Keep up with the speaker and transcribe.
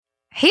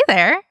Hey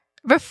there.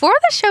 Before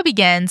the show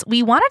begins,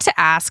 we wanted to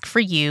ask for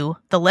you,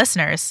 the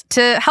listeners,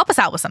 to help us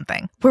out with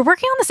something. We're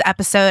working on this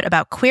episode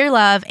about queer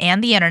love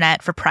and the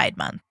internet for Pride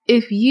Month.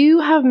 If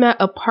you have met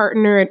a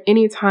partner at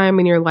any time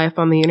in your life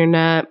on the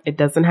internet, it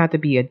doesn't have to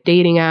be a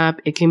dating app.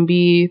 It can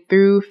be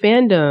through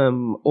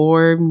fandom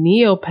or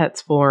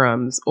Neopets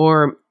forums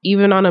or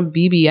even on a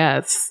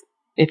BBS.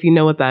 If you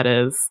know what that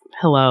is,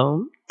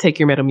 hello, take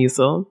your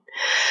Metamucil.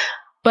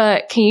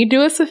 But can you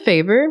do us a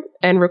favor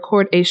and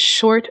record a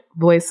short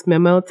voice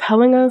memo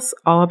telling us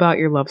all about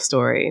your love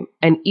story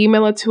and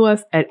email it to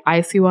us at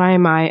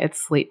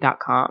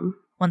ICYMI@slate.com.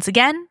 Once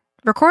again,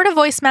 record a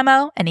voice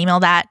memo and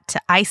email that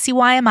to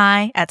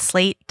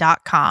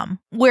ICYMI@slate.com.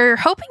 We're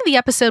hoping the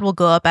episode will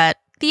go up at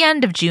the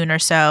end of June or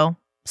so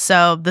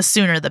the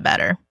sooner the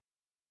better.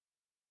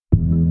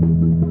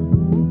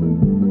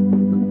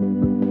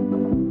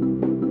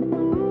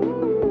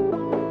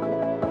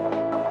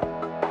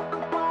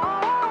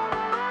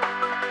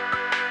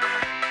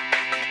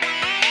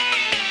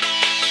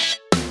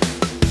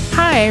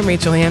 Hi, I'm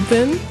Rachel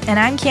Hampton. And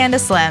I'm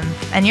Candace Lem,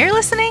 and you're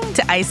listening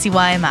to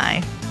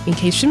ICYMI. In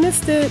case you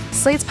missed it,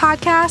 Slate's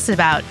podcast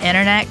about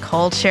internet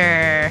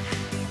culture.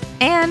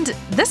 And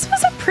this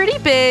was a pretty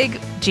big,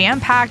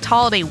 jam-packed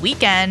holiday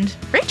weekend.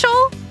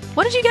 Rachel,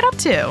 what did you get up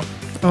to?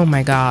 oh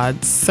my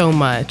God, so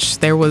much.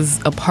 There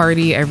was a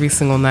party every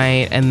single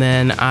night, and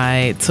then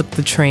I took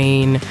the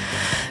train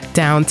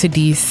down to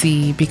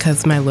DC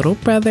because my little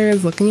brother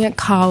is looking at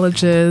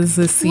colleges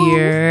this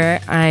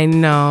year. I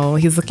know,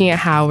 he's looking at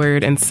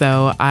Howard, and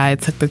so I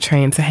took the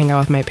train to hang out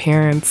with my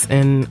parents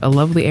in a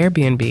lovely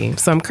Airbnb.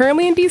 So I'm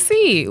currently in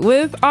DC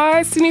with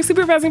our senior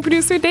supervising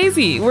producer,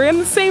 Daisy. We're in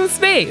the same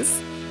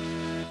space.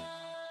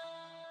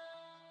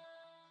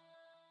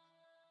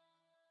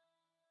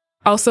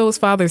 Also, it was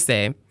Father's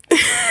Day.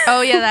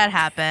 Oh, yeah, that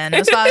happened. It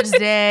was Father's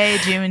Day,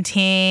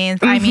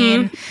 Juneteenth. I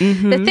mean,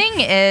 the thing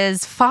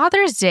is,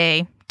 Father's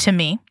Day, to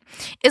me,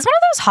 is one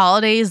of those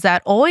holidays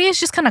that always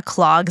just kind of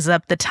clogs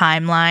up the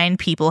timeline.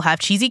 People have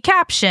cheesy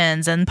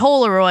captions and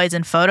Polaroids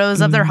and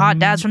photos of their hot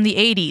dads from the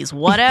 80s,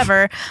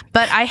 whatever.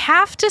 But I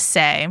have to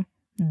say,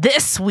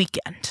 this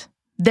weekend,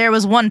 there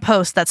was one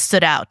post that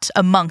stood out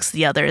amongst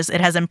the others. It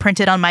has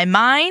imprinted on my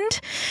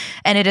mind,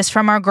 and it is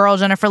from our girl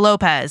Jennifer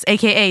Lopez,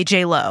 aka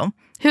J-Lo,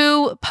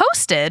 who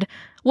posted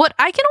what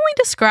I can only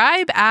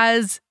describe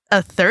as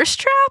a thirst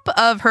trap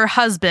of her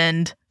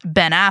husband,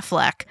 Ben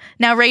Affleck.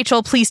 Now,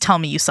 Rachel, please tell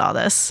me you saw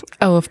this.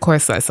 Oh, of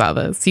course I saw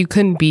this. You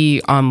couldn't be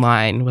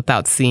online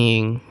without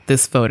seeing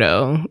this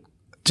photo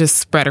just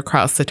spread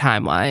across the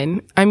timeline.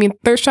 I mean,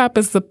 thirst trap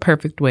is the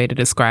perfect way to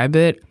describe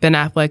it. Ben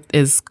Affleck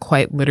is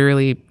quite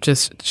literally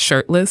just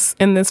shirtless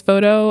in this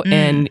photo,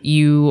 and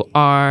you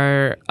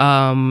are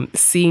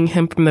seeing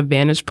him from the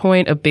vantage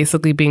point of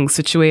basically being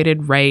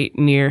situated right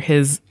near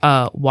his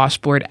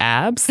washboard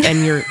abs,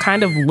 and you're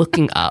kind of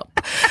looking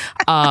up.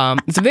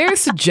 It's a very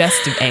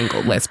suggestive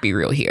angle, let's be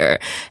real here.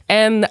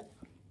 And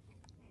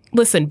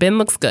listen, Ben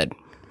looks good.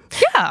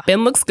 Yeah.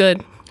 Ben looks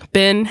good.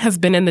 Ben has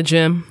been in the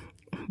gym.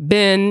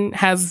 Ben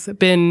has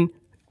been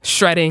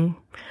shredding.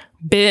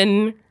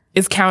 Ben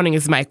is counting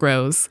his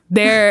micros.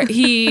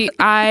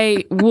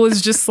 I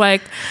was just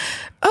like,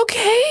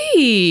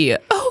 okay.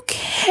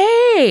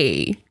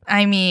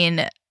 I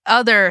mean,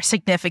 other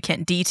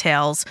significant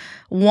details.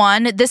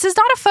 One, this is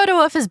not a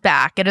photo of his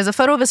back. It is a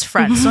photo of his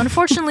front. So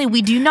unfortunately,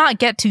 we do not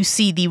get to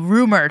see the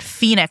rumored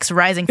phoenix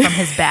rising from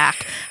his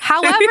back.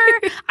 However,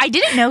 I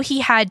didn't know he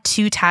had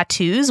 2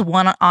 tattoos,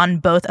 one on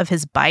both of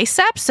his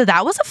biceps. So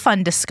that was a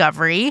fun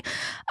discovery.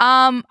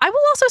 I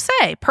will also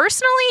say,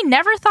 personally,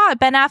 never thought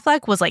Ben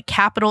Affleck was like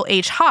capital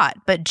H hot,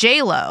 but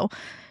J-Lo,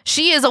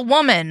 she is a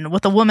woman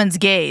with a woman's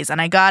gaze. And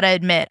I gotta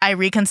admit, I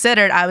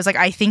reconsidered. I was like,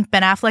 I think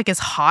Ben Affleck is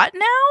hot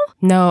now?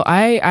 No,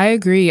 I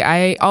agree.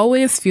 I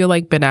always feel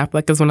like Ben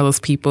Affleck is one of those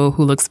people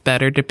who looks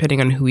better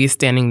depending on who he's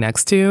standing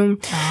next to.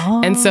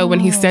 Oh. And so when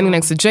he's standing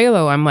next to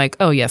J-Lo, I'm like,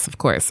 oh, yes, of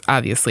course.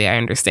 Obviously, I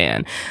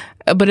understand.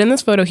 But in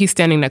this photo, he's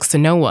standing next to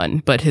no one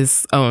but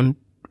his own,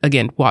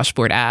 again,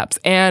 washboard abs.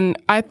 And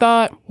I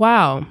thought,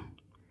 wow,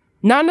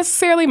 not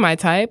necessarily my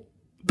type,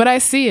 but I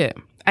see it.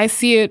 I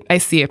see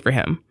it for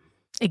him.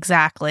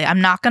 Exactly.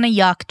 I'm not going to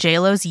yuck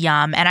J-Lo's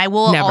yum. And I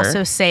will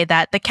also say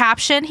that the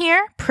caption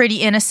here, pretty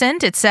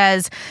innocent. It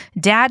says,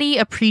 Daddy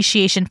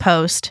Appreciation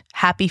Post,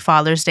 Happy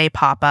Father's Day,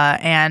 Papa.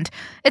 And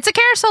it's a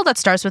carousel that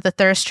starts with a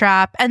thirst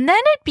trap. And then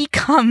it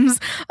becomes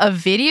a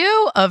video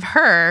of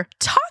her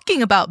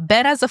talking about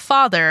Ben as a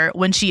father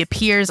when she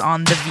appears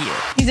on The View.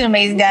 He's an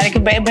amazing dad.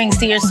 It brings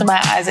tears to my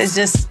eyes. It's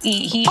just,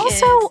 he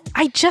also,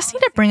 I just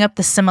need to bring up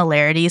the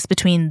similarities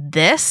between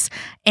this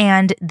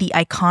and the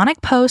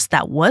iconic post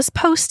that was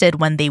posted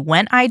when they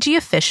went IG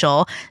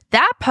official.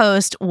 That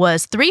post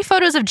was 3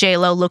 photos of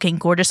J-Lo looking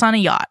gorgeous on a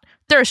yacht.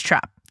 Thirst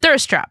trap.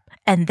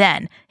 And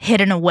then,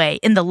 hidden away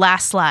in the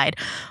last slide,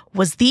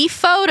 was the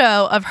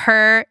photo of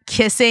her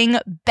kissing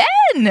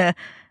Ben.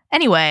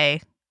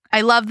 Anyway,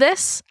 I love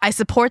this. I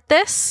support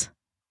this.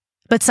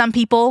 But some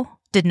people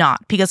did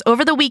not. Because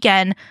over the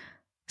weekend,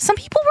 some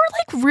people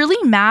were like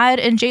really mad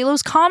in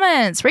J-Lo's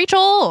comments.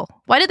 Rachel,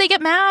 why did they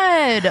get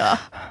mad?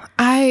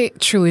 I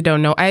truly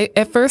don't know.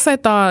 At first I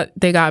thought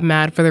they got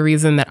mad for the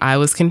reason that I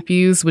was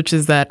confused, which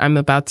is that I'm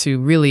about to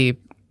really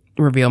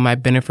reveal my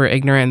Bennifer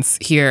ignorance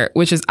here,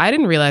 which is I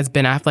didn't realize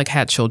Ben Affleck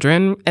had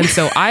children. And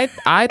so I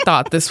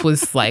thought this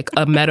was like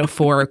a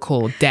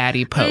metaphorical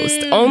daddy post,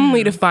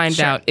 only to find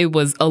out it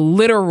was a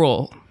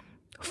literal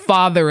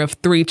father of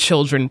 3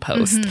 children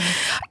post.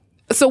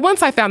 So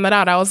once I found that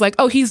out, I was like,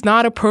 oh, he's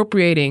not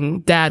appropriating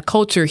dad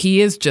culture.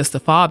 He is just a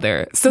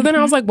father. So then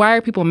I was like, why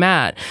are people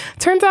mad?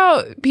 Turns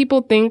out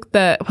people think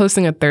that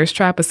posting a thirst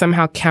trap is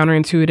somehow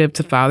counterintuitive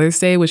to Father's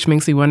Day, which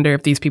makes me wonder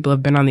if these people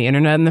have been on the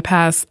internet in the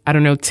past,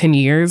 10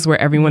 years, where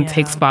everyone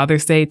takes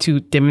Father's Day to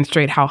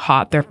demonstrate how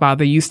hot their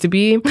father used to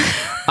be.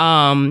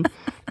 One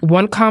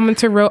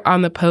commenter wrote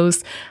on the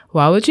post,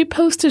 why would you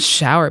post a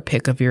shower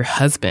pic of your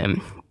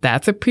husband?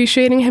 That's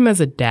appreciating him as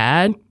a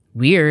dad?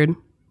 Weird.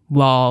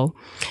 Lol.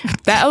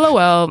 That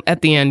LOL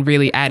at the end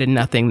really added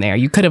nothing there.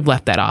 You could have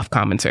left that off,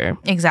 commenter.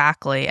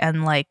 Exactly.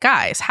 And like,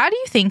 guys, how do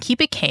you think he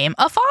became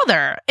a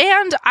father?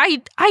 And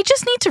I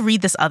just need to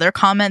read this other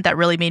comment that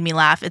really made me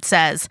laugh. It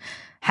says,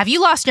 have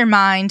you lost your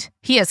mind?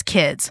 He has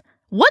kids.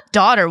 What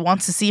daughter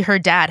wants to see her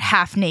dad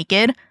half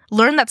naked?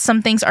 Learn that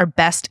some things are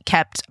best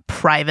kept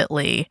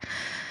privately.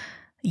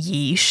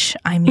 Yeesh.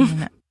 I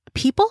mean,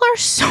 people are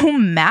so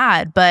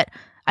mad, but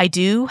I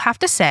do have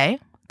to say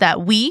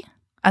that we,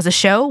 as a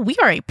show, we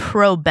are a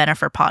pro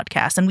Bennifer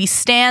podcast, and we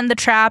stand the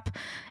trap.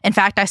 In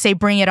fact, I say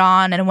bring it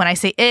on, and when I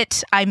say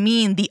it, I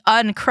mean the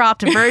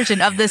uncropped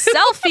version of the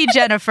selfie,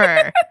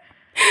 Jennifer.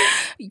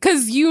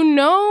 Because you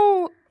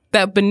know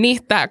that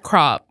beneath that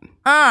crop,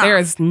 there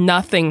is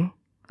nothing.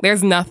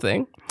 There's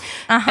nothing.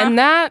 And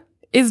that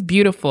is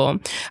beautiful.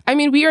 I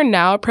mean, we are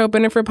now a pro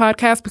Bennifer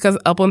podcast because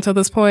up until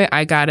this point,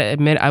 I gotta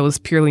admit I was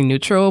purely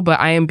neutral, but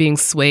I am being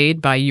swayed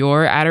by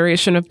your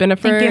adoration of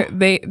Bennifer.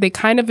 They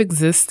kind of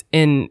exist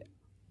in,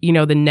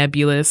 the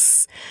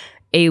nebulous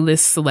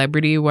A-list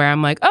celebrity where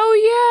I'm like,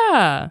 oh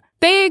yeah,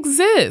 they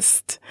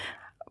exist.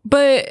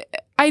 But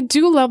I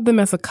do love them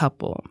as a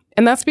couple.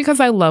 And that's because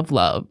I love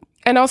love.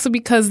 And also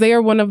because they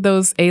are one of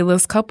those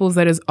A-list couples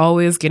that is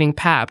always getting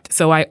papped.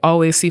 So I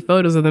always see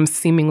photos of them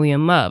seemingly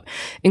in love,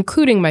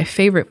 including my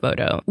favorite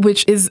photo,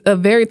 which is a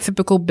very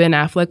typical Ben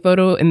Affleck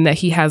photo in that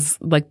he has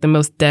like the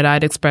most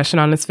dead-eyed expression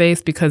on his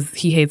face because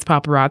he hates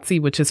paparazzi,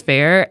 which is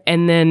fair.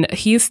 And then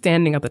he's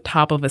standing at the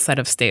top of a set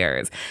of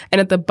stairs. And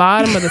at the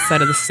bottom of the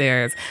set of the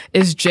stairs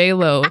is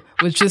J-Lo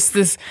with just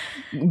this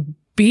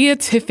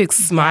beatific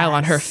smile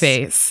on her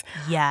face.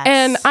 Yes.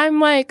 And I'm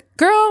like,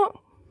 girl,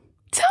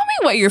 tell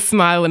me what you're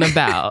smiling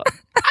about.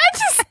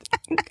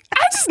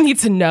 I just need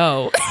to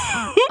know.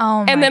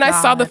 Oh my And then God.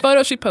 I saw the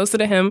photo she posted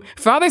of him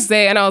Father's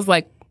Day, and I was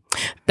like,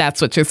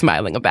 that's what you're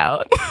smiling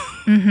about.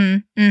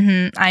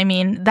 I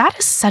mean, that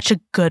is such a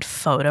good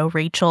photo,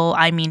 Rachel.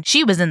 I mean,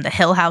 she was in the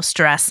Hill House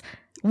dress.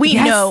 We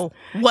know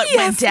what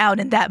went down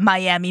in that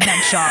Miami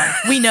mansion.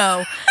 We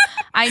know.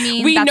 I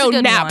mean, we that's know a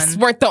good naps one.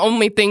 weren't the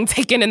only thing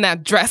taken in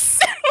that dress.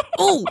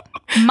 Ooh,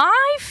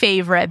 my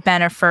favorite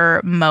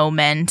Bennifer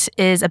moment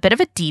is a bit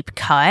of a deep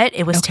cut.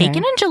 It was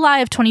taken in July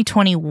of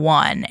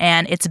 2021,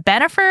 and it's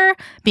Bennifer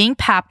being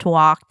pap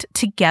walked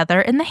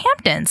together in the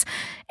Hamptons.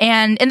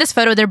 And in this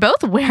photo, they're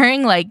both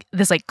wearing like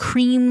this like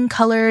cream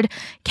colored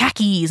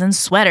khakis and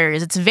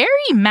sweaters. It's very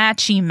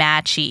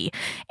matchy.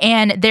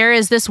 And there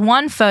is this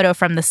one photo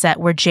from the set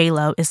where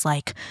J-Lo is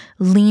like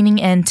leaning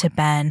into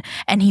Ben,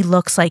 and he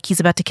looks like he's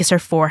about to kiss her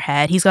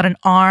forehead. He's got an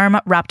arm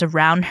wrapped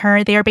around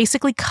her. They are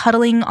basically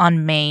cuddling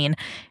on Maine.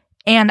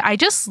 And I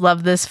just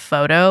love this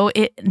photo.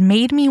 It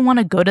made me want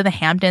to go to the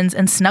Hamptons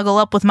and snuggle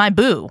up with my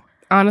boo.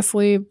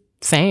 Honestly,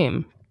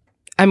 same.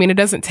 I mean, it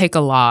doesn't take a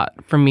lot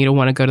for me to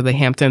want to go to the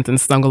Hamptons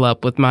and snuggle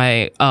up with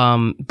my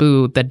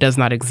boo that does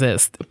not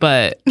exist.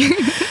 But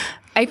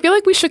I feel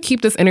like we should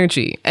keep this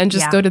energy and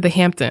just go to the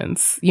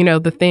Hamptons,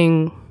 the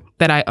thing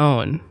that I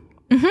own.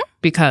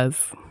 Because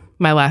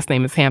my last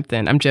name is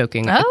Hampton. I'm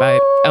joking. If I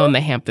owned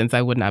the Hamptons,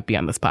 I would not be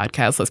on this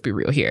podcast. Let's be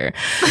real here.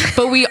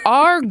 But we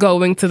are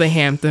going to the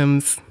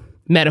Hamptons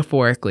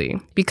metaphorically,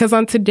 because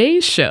on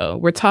today's show,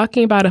 we're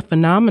talking about a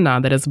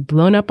phenomenon that has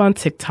blown up on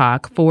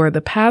TikTok for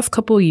the past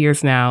couple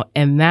years now,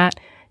 and that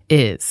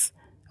is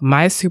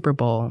My Super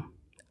Bowl,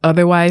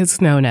 otherwise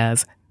known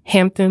as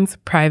Hampton's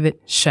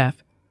Private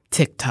Chef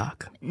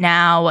TikTok.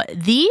 Now,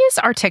 these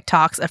are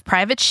TikToks of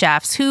private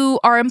chefs who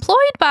are employed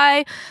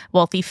by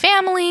wealthy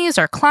families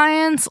or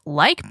clients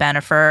like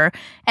Bennifer,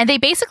 and they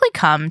basically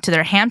come to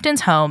their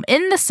Hamptons home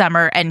in the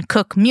summer and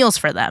cook meals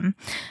for them.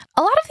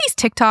 A lot of these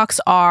TikToks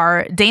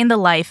are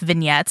day-in-the-life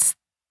vignettes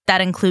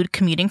that include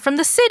commuting from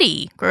the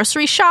city,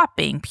 grocery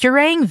shopping,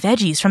 pureeing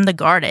veggies from the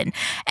garden,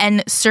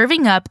 and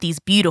serving up these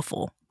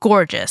beautiful,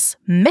 gorgeous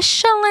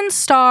Michelin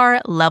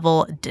star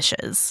level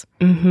dishes.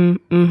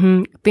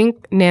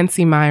 Think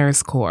Nancy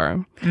Meyer's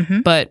core,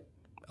 but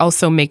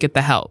also make it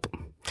the help.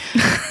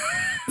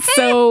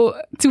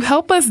 So to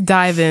help us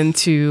dive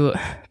into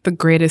the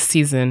greatest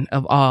season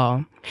of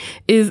all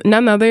is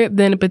none other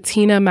than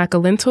Bettina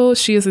McAlintle.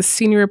 She is a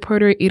senior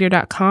reporter at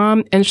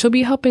Eater.com, and she'll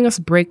be helping us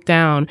break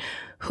down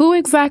Who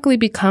exactly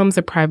becomes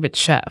a private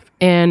chef,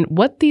 and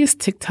what these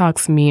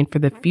TikToks mean for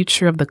the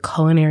future of the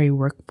culinary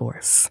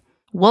workforce?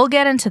 We'll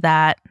get into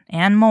that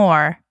and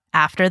more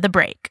after the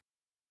break.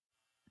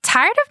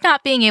 Tired of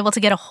not being able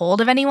to get a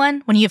hold of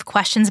anyone when you have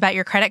questions about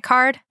your credit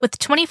card? With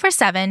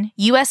 24/7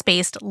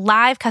 US-based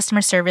live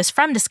customer service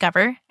from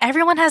Discover,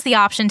 everyone has the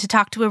option to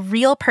talk to a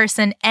real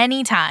person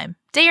anytime,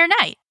 day or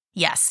night.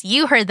 Yes,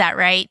 you heard that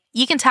right.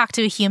 You can talk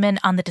to a human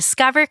on the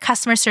Discover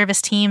customer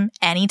service team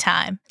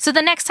anytime. So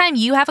the next time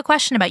you have a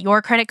question about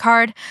your credit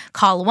card,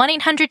 call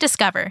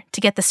 1-800-DISCOVER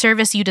to get the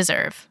service you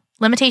deserve.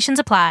 Limitations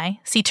apply.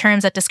 See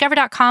terms at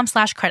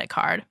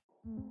discover.com/creditcard.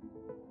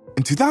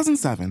 In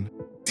 2007,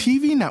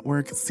 TV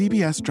network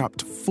CBS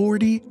dropped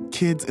 40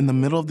 kids in the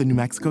middle of the New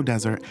Mexico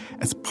desert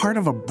as part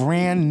of a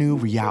brand new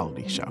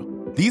reality show.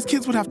 These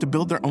kids would have to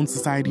build their own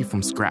society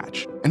from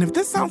scratch. And if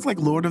this sounds like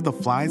Lord of the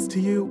Flies to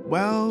you,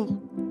 well,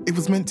 it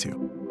was meant to.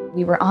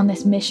 We were on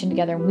this mission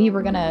together, and we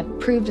were going to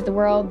prove to the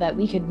world that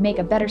we could make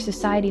a better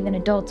society than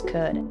adults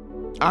could.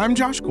 I'm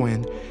Josh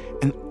Gwynn,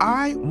 and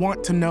I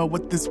want to know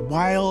what this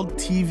wild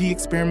TV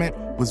experiment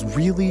was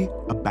really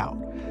about.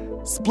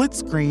 Split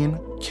Screen,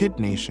 Kid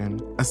Nation,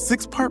 a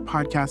 6-part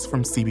podcast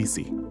from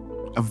CBC.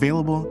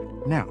 Available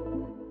now.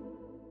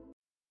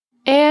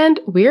 And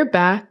we're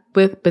back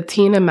with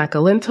Bettina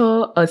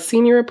McAlintal, a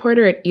senior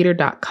reporter at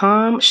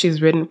Eater.com.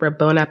 She's written for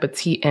Bon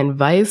Appetit and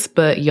Vice,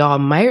 but y'all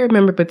might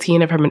remember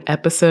Bettina from an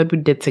episode we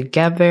did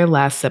together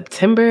last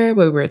September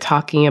where we were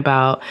talking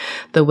about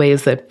the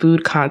ways that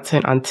food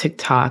content on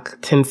TikTok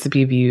tends to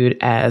be viewed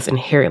as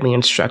inherently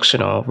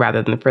instructional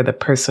rather than for the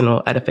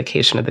personal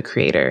edification of the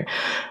creator.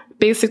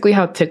 Basically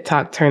how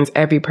TikTok turns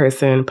every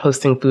person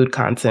posting food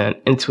content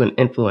into an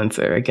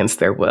influencer against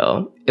their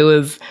will. It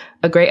was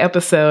a great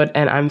episode,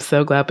 and I'm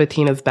so glad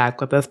Bettina's back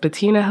with us.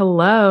 Bettina,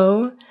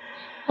 hello.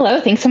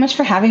 Hello. Thanks so much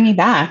for having me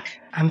back.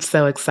 I'm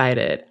so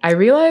excited. I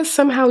realized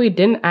somehow we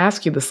didn't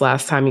ask you this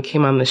last time you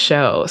came on the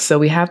show, so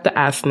we have to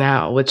ask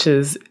now, which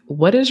is,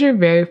 what is your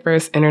very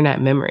first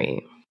internet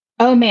memory?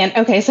 Oh man.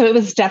 Okay. So it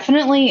was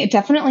definitely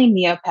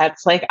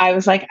Neopets. Like I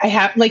was like, I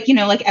have like,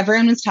 like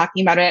everyone was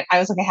talking about it. I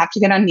was like, I have to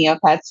get on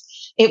Neopets.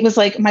 It was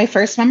like my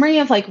first memory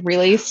of like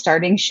really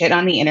starting shit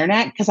on the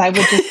internet. Cause I would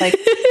just like,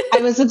 I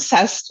was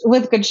obsessed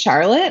with Good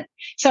Charlotte.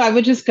 So I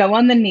would just go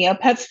on the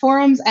Neopets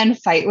forums and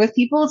fight with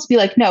people to be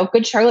like, no,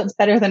 Good Charlotte's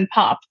better than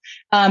Pop.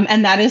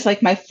 And that is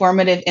like my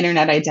formative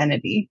internet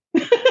identity.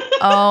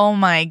 Oh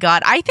my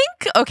God. I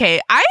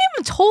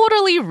am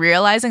totally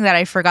realizing that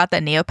I forgot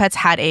that Neopets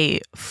had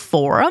a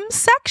forum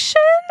section.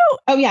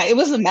 Oh yeah, it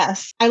was a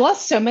mess. I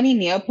lost so many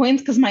Neopoints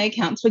because my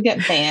accounts would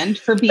get banned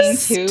for being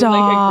too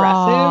like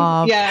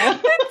aggressive. Yeah.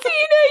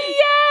 Bettina,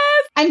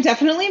 yes. I'm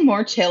definitely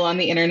more chill on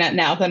the internet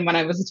now than when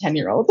I was a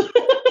 10-year-old.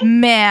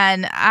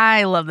 Man,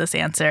 I love this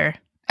answer.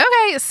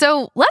 Okay,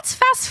 so let's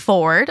fast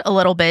forward a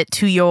little bit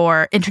to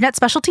your internet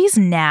specialties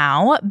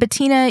now.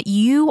 Bettina,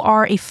 you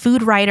are a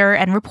food writer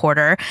and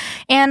reporter,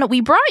 and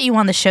we brought you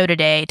on the show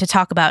today to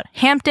talk about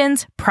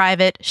Hampton's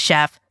Private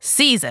Chef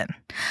season.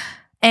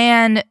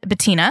 And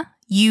Bettina,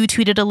 you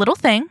tweeted a little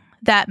thing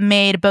that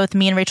made both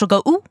me and Rachel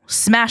go, ooh,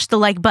 smash the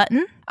like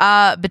button.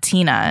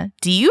 Bettina,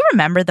 do you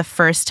remember the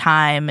first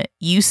time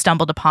you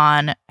stumbled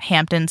upon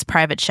Hampton's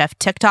Private Chef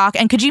TikTok?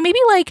 And could you maybe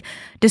like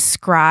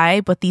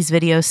describe what these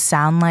videos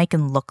sound like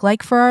and look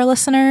like for our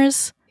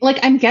listeners? Like,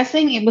 I'm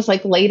guessing it was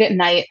like late at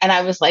night and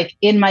I was like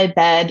in my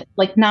bed,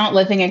 like not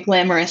living a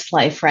glamorous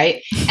life,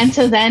 right? And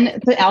so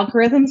then the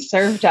algorithm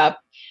served up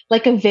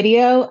like a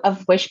video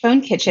of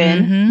Wishbone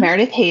Kitchen,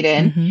 Meredith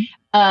Hayden,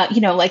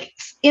 like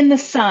in the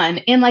sun,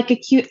 in like a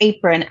cute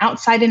apron,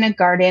 outside in a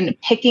garden,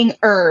 picking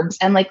herbs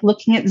and like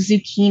looking at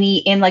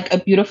zucchini in like a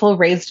beautiful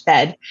raised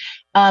bed.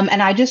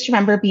 And I just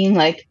remember being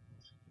like,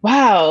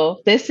 wow,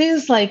 this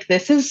is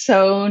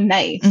so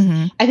nice.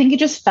 I think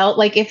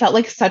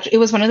it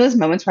was one of those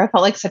moments where I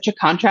felt like such a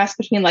contrast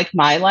between like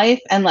my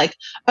life and like,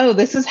 oh,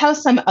 this is how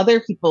some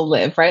other people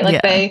live, right?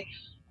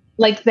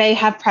 Like they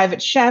have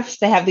private chefs,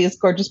 they have these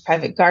gorgeous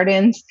private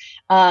gardens.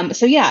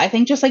 So yeah, I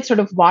think just like sort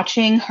of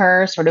watching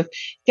her sort of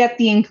get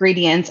the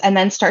ingredients and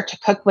then start to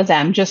cook with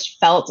them just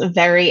felt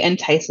very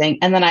enticing.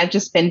 And then I've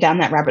just been down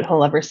that rabbit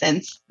hole ever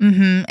since.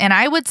 And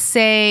I would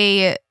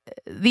say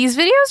these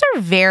videos are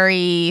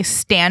very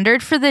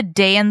standard for the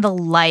day in the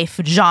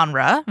life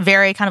genre,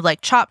 very kind of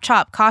like chop,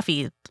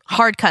 coffee,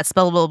 hard cuts,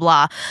 blah, blah,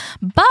 blah.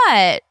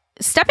 But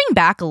stepping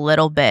back a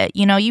little bit,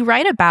 you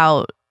write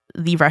about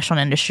the restaurant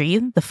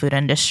industry, the food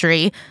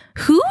industry.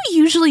 Who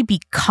usually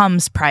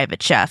becomes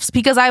private chefs?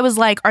 Because I was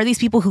like, are these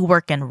people who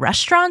work in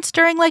restaurants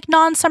during like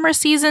non-summer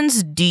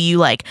seasons? Do you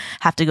like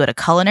have to go to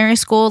culinary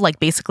school? Like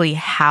basically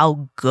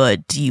how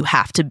good do you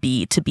have to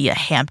be a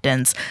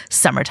Hamptons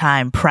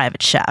summertime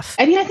private chef?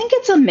 I mean, I think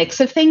it's a mix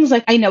of things.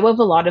 Like I know of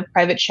a lot of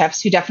private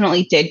chefs who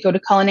definitely did go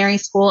to culinary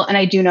school. And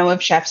I do know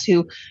of chefs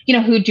who,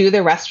 who do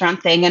the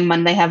restaurant thing. And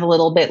when they have a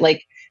little bit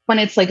like when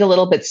it's like a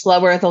little bit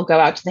slower, they'll go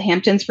out to the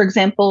Hamptons, for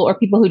example, or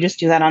people who just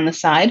do that on the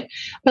side.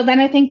 But then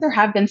I think there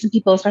have been some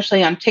people,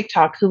 especially on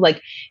TikTok, who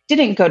like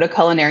didn't go to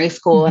culinary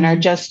school and are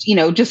just,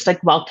 just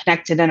like well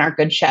connected and are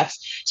good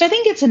chefs. So I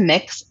think it's a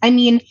mix. I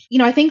mean,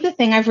 I think the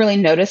thing I've really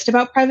noticed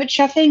about private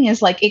chefing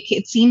is like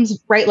it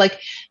seems right. Like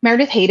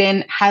Meredith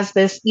Hayden has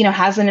this,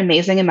 has an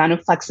amazing amount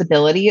of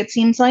flexibility, it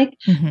seems like.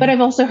 But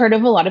I've also heard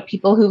of a lot of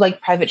people who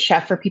like private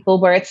chef for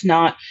people where it's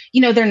not,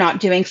 they're not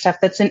doing stuff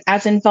that's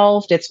as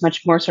involved. It's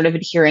much more sort of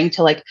adhering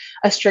to like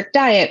a strict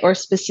diet or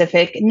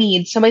specific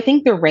needs. So I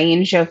think the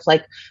range of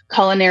like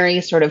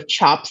culinary sort of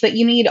chops that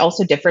you need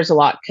also differs a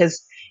lot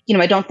because,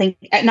 I don't think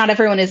not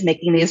everyone is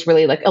making these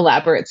really like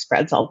elaborate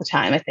spreads all the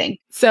time, I think.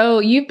 So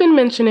you've been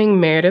mentioning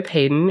Meredith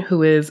Hayden,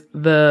 who is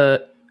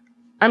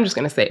I'm just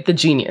going to say the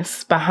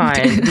genius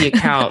behind the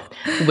account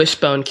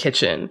Wishbone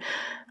Kitchen.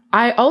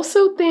 I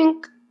also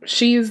think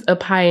she's a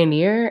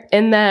pioneer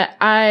in that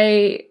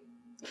I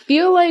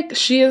feel like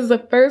she is the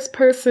first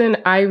person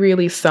I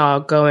really saw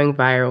going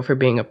viral for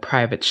being a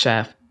private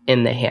chef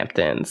in the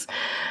Hamptons.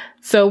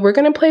 So we're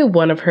going to play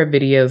one of her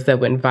videos that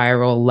went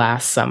viral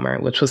last summer,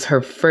 which was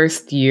her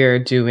first year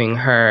doing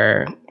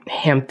her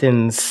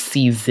Hamptons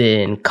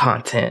season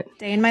content.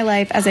 Day in my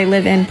life as I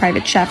live in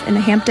private chef in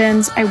the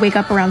Hamptons. I wake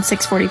up around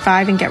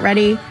 6:45 and get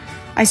ready.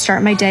 I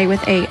start my day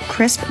with a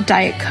crisp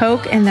Diet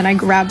Coke and then I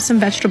grab some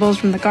vegetables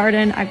from the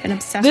garden. I've been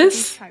obsessed with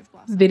these chive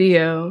blossoms.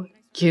 Video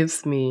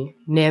gives me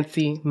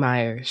Nancy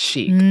Meyer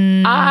chic.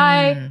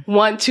 I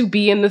want to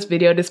be in this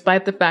video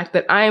despite the fact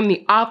that I am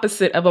the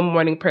opposite of a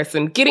morning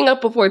person. Getting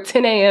up before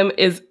 10 a.m.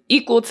 is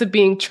equal to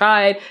being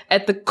tried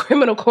at the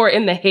criminal court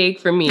in The Hague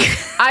for me.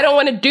 I don't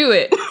want to do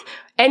it.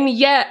 And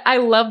yet I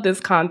love this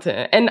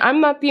content. And I'm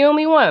not the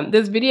only one.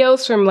 This video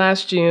is from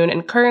last June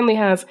and currently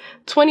has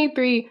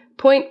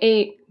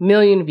 23.8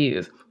 million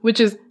views,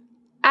 which is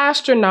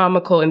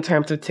astronomical in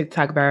terms of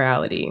TikTok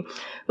virality.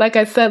 Like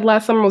I said,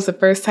 last summer was the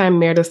first time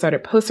Meredith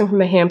started posting from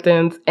the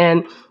Hamptons,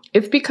 and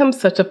it's become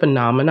such a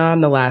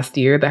phenomenon the last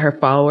year that her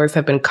followers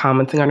have been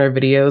commenting on her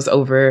videos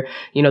over,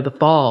 the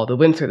fall, the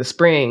winter, the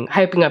spring,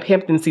 hyping up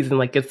Hampton season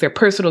like it's their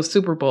personal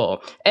Super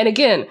Bowl. And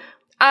again,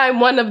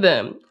 I'm one of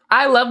them.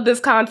 I love this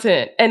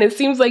content, and it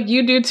seems like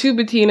you do too,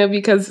 Bettina,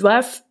 because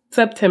last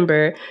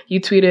September,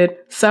 you tweeted,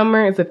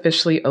 "Summer is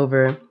officially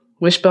over.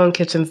 Wishbone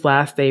Kitchen's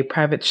last day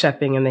private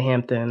chefing in the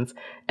Hamptons."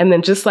 And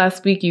then just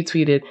last week you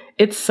tweeted,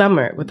 "It's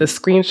summer," with a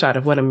screenshot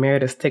of one of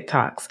Meredith's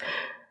TikToks.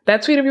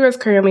 That tweet of yours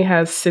currently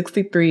has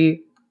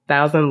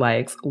 63,000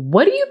 likes.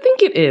 What do you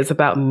think it is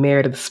about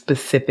Meredith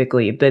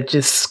specifically that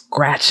just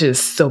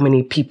scratches so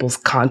many people's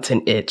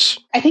content itch?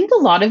 I think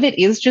a lot of it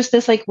is just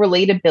this like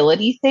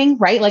relatability thing,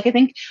 right? Like I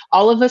think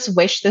all of us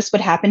wish this would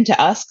happen to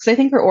us because I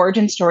think her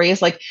origin story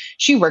is like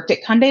she worked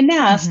at Condé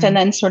Nast and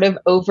then sort of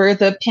over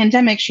the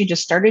pandemic, she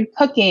just started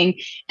cooking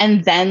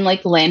and then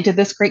like landed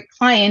this great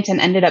client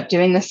and ended up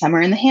doing the summer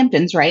in the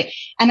Hamptons, right?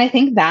 And I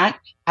think that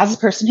as a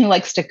person who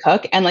likes to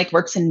cook and like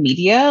works in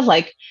media,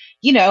 like,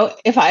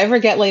 if I ever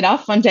get laid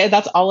off one day,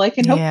 that's all I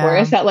can hope for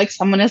is that like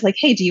someone is like,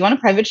 "Hey, do you want a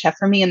private chef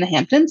for me in the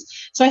Hamptons?"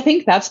 So I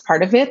think that's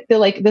part of it.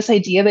 Like this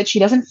idea that she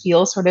doesn't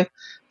feel sort of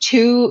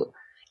too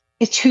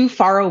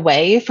far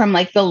away from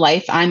like the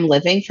life I'm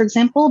living, for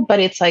example, but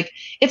it's like,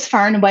 it's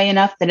far and away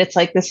enough that it's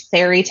like this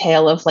fairy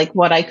tale of like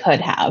what I could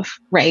have.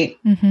 Right.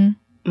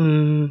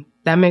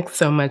 That makes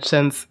so much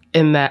sense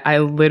in that I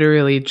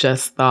literally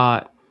just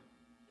thought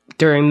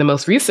during the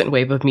most recent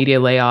wave of media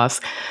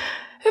layoffs,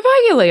 if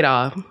I get laid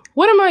off,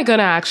 what am I going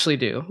to actually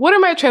do? What are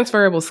my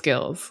transferable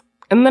skills?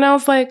 And then I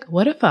was like,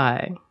 what if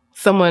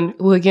someone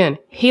who, again,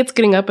 hates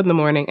getting up in the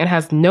morning and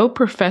has no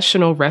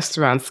professional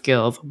restaurant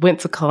skills, went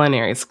to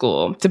culinary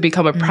school to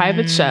become a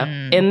private chef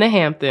in the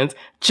Hamptons,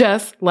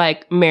 just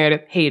like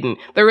Meredith Hayden.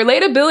 The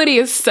relatability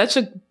is such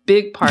a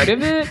big part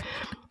of it.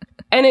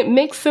 And it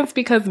makes sense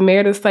because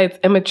Meredith cites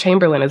Emma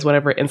Chamberlain as one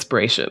of her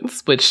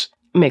inspirations, which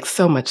makes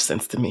so much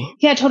sense to me.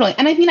 Yeah, totally.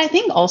 And I mean, I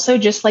think also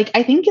just like,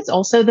 I think it's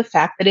also the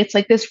fact that it's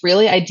like this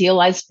really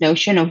idealized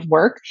notion of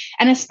work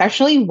and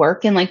especially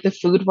work in like the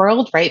food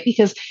world, right?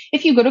 Because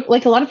if you go to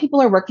like a lot of people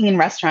are working in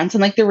restaurants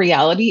and like the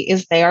reality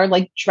is they are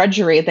like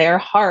drudgery, they are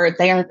hard,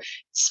 they are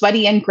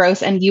sweaty and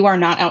gross, and you are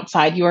not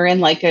outside, you are in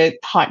like a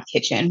hot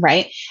kitchen,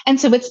 right? And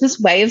so it's this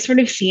way of sort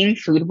of seeing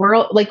food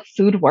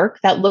work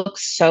that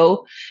looks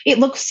so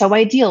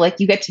ideal.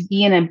 Like you get to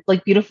be in a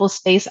like beautiful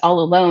space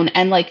all alone.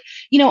 And like,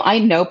 I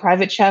know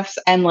private chefs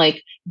and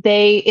like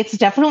it's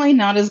definitely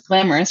not as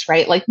glamorous,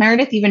 right? Like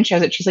Meredith even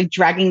shows it. She's like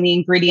dragging the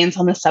ingredients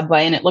on the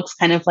subway and it looks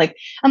kind of like,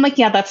 I'm like,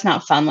 yeah, that's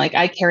not fun. Like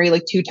I carry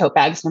like 2 tote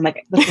bags and I'm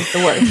like, this is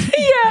the worst.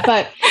 Yeah.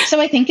 But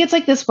so I think it's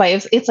like this way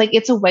of,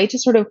 it's a way to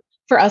sort of,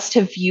 for us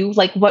to view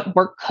like what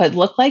work could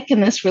look like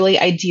in this really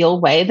ideal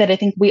way that I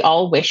think we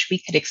all wish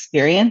we could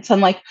experience.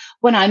 And like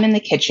when I'm in the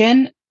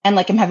kitchen and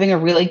like I'm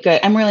really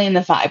in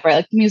the vibe, right?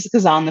 Like the music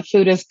is on, the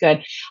food is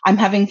good, I'm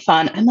having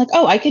fun. I'm like,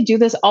 oh, I could do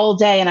this all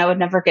day and I would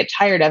never get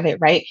tired of it,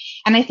 right?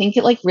 And I think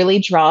it like really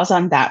draws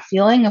on that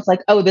feeling of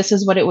like, oh, this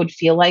is what it would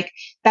feel like.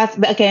 That's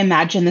like, I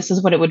imagine this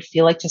is what it would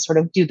feel like to sort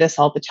of do this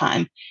all the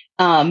time.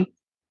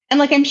 And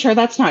like, I'm sure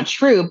that's not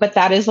true, but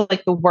that is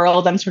like the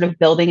world I'm sort of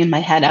building in my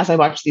head as I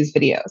watch these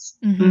videos.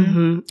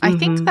 I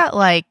think that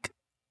like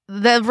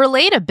the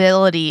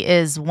relatability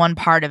is one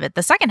part of it.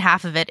 The second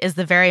half of it is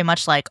the very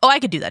much like, oh, I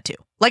could do that too.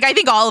 Like, I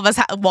think all of us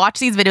watch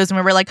these videos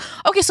and we're like,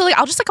 okay, so like,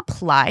 I'll just like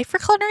apply for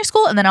culinary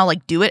school and then I'll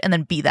like do it and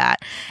then be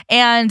that.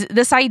 And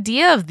this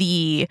idea of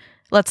the,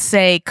 let's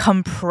say,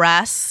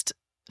 compressed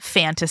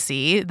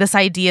fantasy, this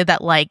idea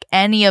that like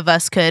any of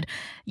us could,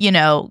 you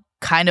know,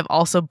 kind of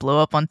also blow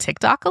up on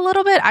TikTok a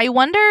little bit. I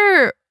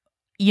wonder,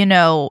 you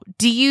know,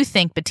 do you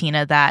think,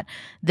 Bettina, that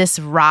this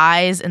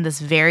rise in this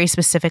very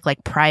specific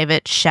like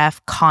private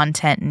chef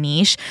content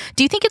niche,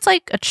 do you think it's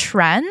like a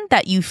trend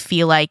that you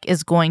feel like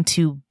is going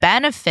to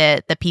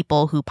benefit the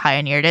people who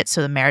pioneered it,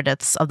 so the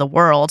Merediths of the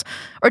world?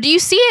 Or do you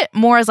see it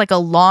more as like a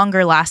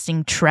longer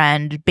lasting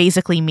trend,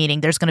 basically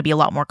meaning there's going to be a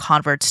lot more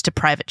converts to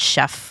private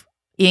chef?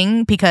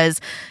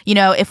 Because, you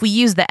know, if we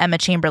use the Emma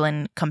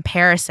Chamberlain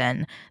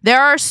comparison,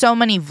 there are so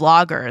many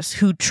vloggers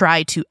who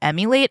try to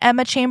emulate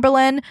Emma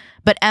Chamberlain,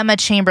 but Emma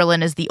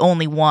Chamberlain is the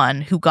only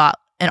one who got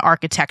an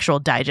Architectural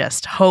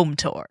Digest home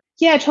tour.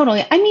 Yeah,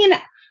 totally. I mean,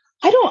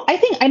 I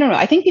don't know.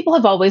 I think people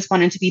have always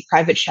wanted to be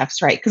private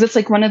chefs, right? Because it's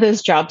like one of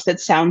those jobs that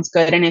sounds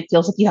good and it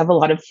feels like you have a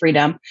lot of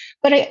freedom.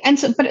 So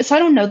I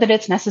don't know that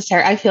it's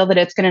necessary. I feel that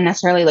it's going to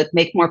necessarily like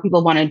make more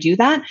people want to do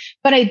that.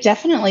 But I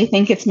definitely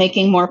think it's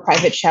making more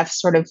private chefs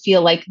sort of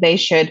feel like they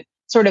should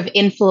sort of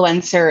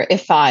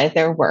influencerify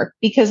their work,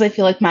 because I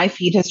feel like my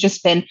feed has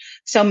just been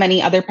so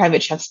many other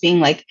private chefs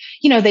being like,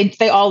 you know,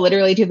 they all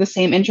literally do the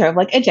same intro of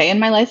like a day in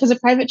my life as a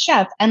private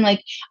chef. And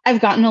like, I've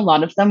gotten a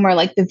lot of them where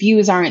like the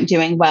views aren't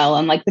doing well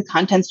and like the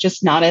content's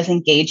just not as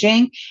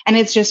engaging. And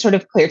it's just sort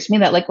of clear to me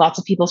that like lots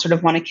of people sort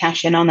of want to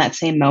cash in on that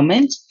same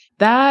moment.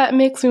 That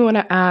makes me want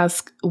to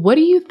ask, what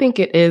do you think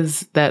it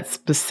is that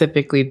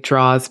specifically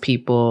draws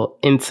people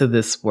into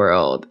this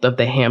world of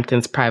the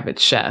Hamptons private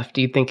chef?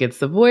 Do you think it's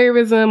the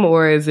voyeurism,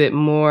 or is it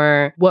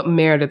more what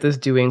Meredith is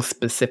doing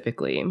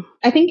specifically?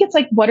 I think it's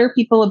like, what are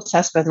people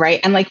obsessed with,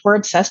 right? And like, we're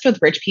obsessed with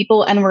rich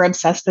people and we're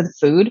obsessed with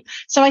food.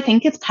 So I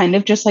think it's kind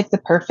of just like the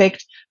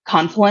perfect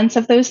confluence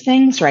of those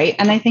things, right?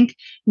 And I think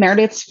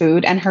Meredith's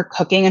food and her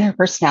cooking and her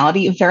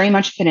personality very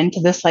much fit into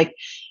this, like,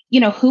 you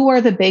know, who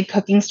are the big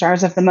cooking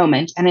stars of the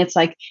moment? And it's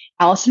like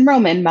Alison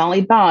Roman, Molly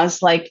Baz,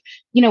 like,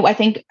 you know, I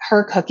think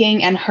her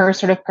cooking and her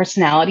sort of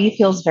personality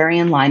feels very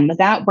in line with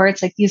that, where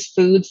it's like these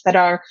foods that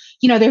are,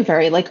 you know, they're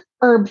very like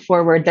herb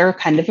forward. They're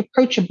kind of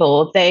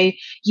approachable. They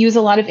use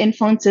a lot of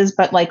influences,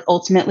 but like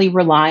ultimately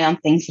rely on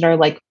things that are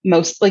like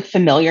most like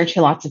familiar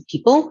to lots of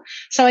people.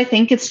 So I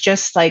think it's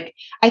just like,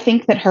 I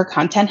think that her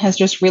content has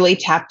just really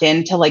tapped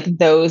into like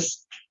those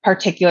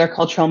particular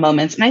cultural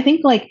moments. And I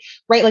think like,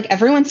 right, like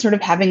everyone's sort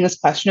of having this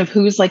question of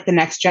who's like the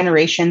next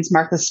generation's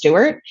Martha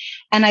Stewart.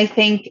 And I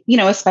think, you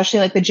know, especially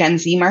like the Gen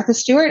Z Martha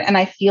Stewart. And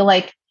I feel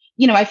like,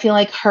 you know, I feel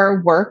like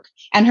her work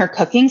and her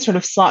cooking sort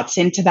of slots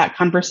into that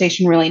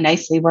conversation really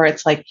nicely, where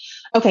it's like,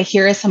 okay,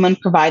 here is someone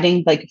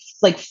providing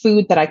like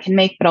food that I can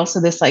make, but also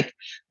this like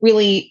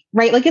really,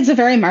 right, like it's a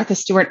very Martha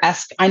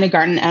Stewart-esque, Ina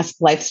Garten-esque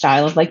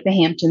lifestyle of like the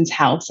Hamptons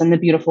house and the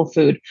beautiful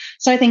food.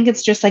 So I think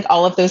it's just like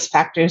all of those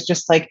factors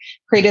just like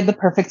created the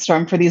perfect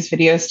storm for these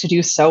videos to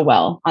do so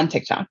well on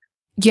TikTok.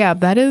 Yeah,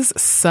 that is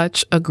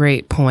such a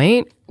great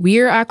point. We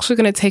are actually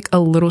going to take a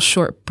little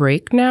short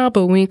break now,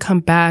 but when we come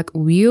back,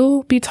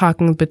 we'll be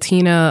talking with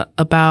Bettina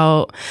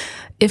about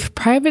if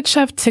private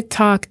chef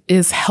TikTok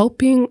is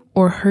helping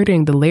or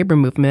hurting the labor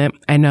movement.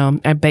 I know,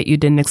 I bet you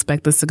didn't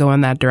expect this to go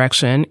in that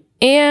direction.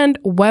 And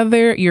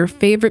whether your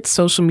favorite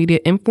social media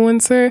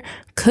influencer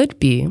could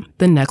be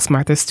the next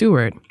Martha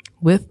Stewart,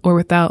 with or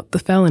without the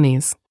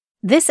felonies.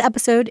 This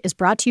episode is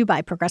brought to you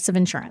by Progressive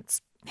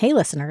Insurance. Hey,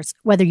 listeners,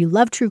 whether you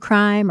love true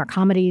crime or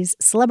comedies,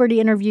 celebrity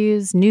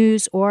interviews,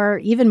 news, or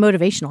even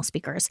motivational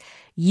speakers,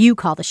 you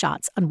call the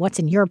shots on what's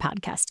in your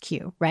podcast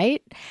queue,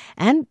 right?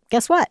 And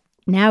guess what?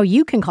 Now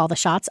you can call the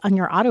shots on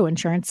your auto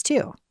insurance,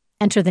 too.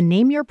 Enter the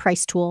Name Your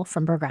Price tool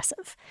from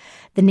Progressive.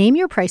 The Name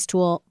Your Price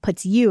tool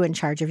puts you in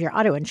charge of your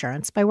auto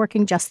insurance by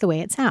working just the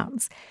way it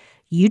sounds.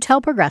 You tell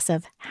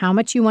Progressive how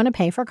much you want to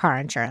pay for car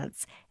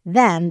insurance.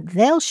 Then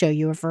they'll show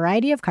you a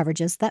variety of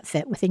coverages that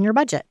fit within your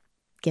budget,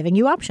 giving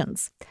you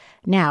options.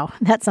 Now,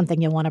 that's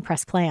something you'll want to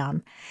press play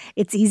on.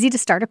 It's easy to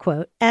start a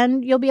quote,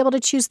 and you'll be able to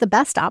choose the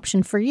best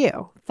option for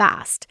you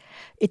fast.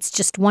 It's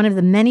just one of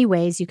the many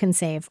ways you can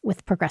save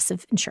with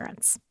Progressive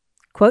Insurance.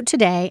 Quote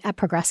today at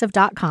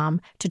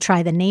Progressive.com to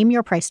try the Name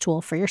Your Price tool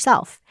for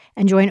yourself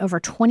and join over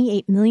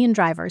 28 million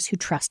drivers who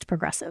trust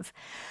Progressive.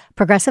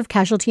 Progressive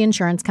Casualty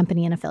Insurance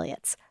Company and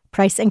Affiliates.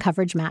 Price and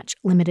coverage match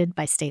limited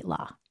by state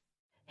law.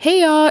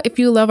 Hey y'all, if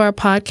you love our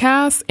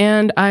podcast,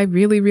 and I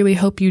really, really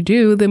hope you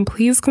do, then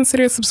please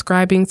consider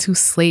subscribing to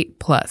Slate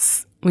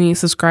Plus. When you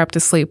subscribe to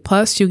Slate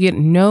Plus, you get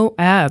no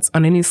ads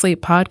on any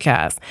Slate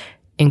podcast,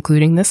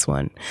 including this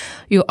one.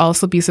 You'll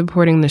also be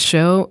supporting the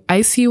show.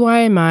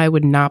 ICYMI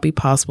would not be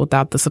possible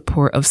without the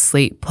support of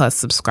Slate Plus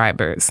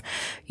subscribers.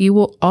 You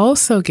will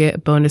also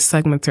get bonus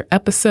segments or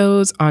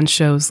episodes on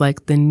shows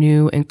like the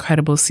new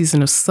incredible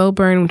season of Slow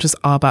Burn, which is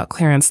all about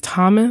Clarence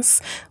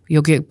Thomas.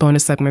 You'll get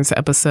bonus segments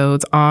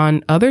episodes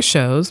on other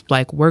shows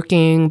like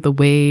Working, The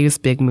Waves,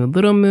 Big Mood,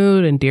 Little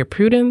Mood, and Dear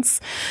Prudence.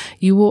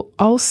 You will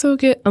also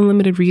get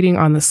unlimited reading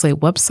on the Slate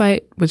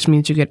website, which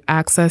means you get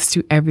access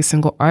to every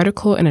single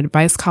article and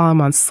advice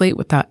column on Slate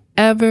without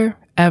ever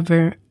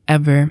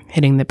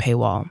hitting the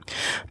paywall.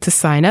 To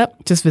sign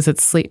up, just visit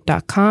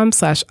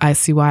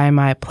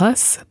slate.com/ICYMI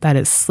plus. That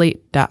is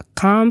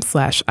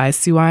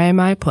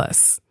slate.com/ICYMI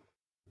plus.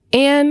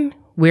 And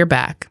we're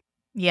back.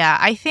 Yeah,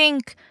 I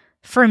think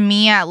for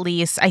me at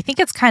least, I think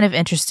it's kind of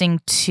interesting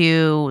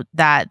too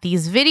that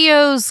these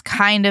videos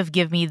kind of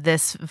give me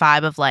this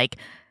vibe of like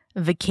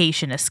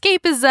vacation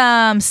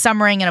escapism,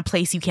 summering in a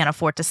place you can't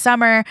afford to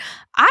summer.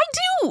 I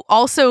do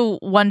also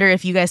wonder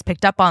if you guys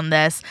picked up on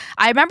this.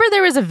 I remember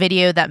there was a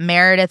video that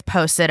Meredith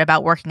posted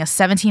about working a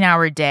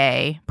 17-hour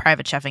day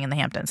private chefing in the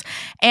Hamptons.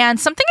 And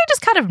something I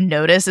just kind of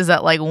noticed is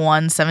that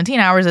 17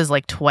 hours is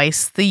like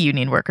twice the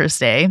union workers'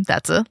 day.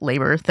 That's a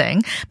labor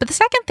thing. But the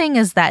second thing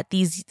is that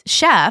these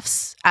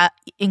chefs,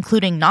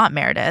 including not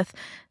Meredith,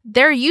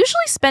 they're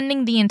usually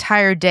spending the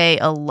entire day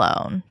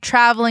alone,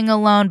 traveling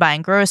alone,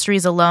 buying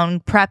groceries alone,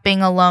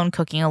 prepping alone,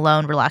 cooking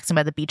alone, relaxing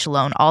by the beach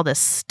alone, all this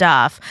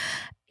stuff.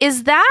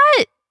 Is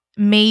that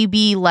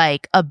maybe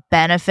like a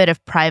benefit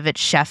of private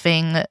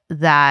chefing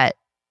that,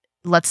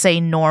 let's say,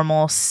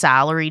 normal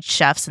salaried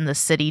chefs in the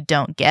city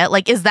don't get?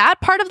 Like, is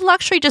that part of the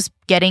luxury, just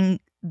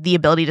getting the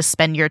ability to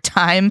spend your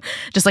time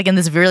just like in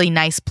this really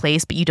nice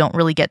place, but you don't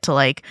really get to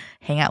like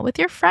hang out with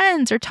your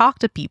friends or talk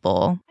to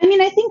people? I mean,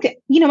 I think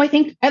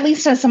at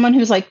least as someone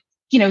who's like,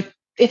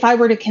 if I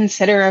were to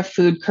consider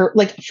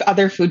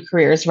other food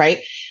careers, right?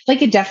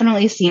 Like it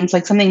definitely seems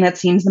like something that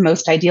seems the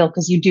most ideal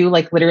because you do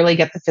like literally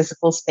get the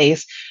physical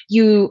space.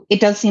 It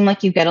does seem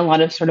like you get a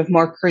lot of sort of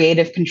more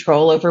creative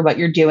control over what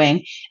you're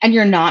doing, and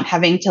you're not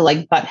having to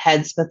like butt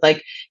heads with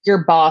like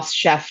your boss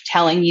chef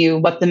telling you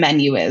what the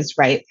menu is,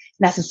 right?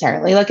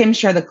 Necessarily. Like I'm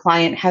sure the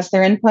client has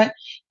their input,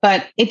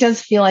 but it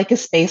does feel like a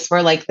space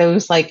where like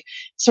those like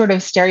sort of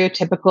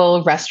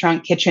stereotypical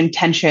restaurant kitchen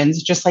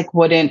tensions just like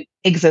wouldn't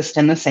exist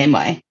in the same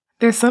way.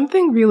 There's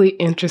something really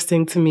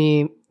interesting to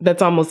me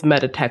that's almost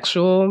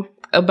metatextual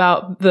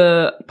about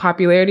the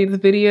popularity of the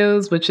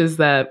videos, which is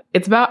that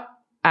it's about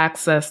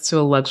access to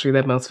a luxury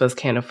that most of us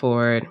can't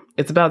afford.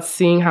 It's about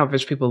seeing how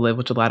rich people live,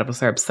 which a lot of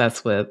us are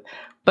obsessed with.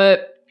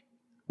 But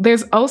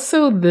there's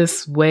also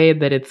this way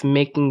that it's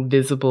making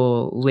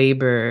visible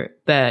labor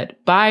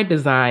that by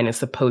design is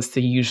supposed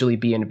to usually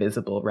be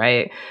invisible,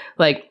 right?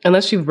 Like,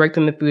 unless you've worked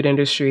in the food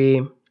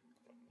industry,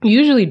 you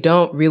usually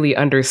don't really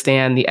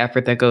understand the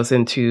effort that goes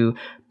into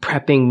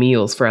prepping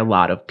meals for a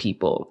lot of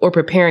people or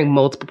preparing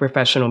multiple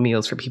professional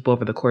meals for people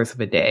over the course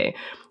of a day.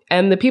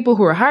 And the people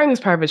who are hiring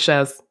these private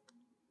chefs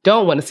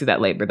don't want to see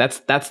that labor.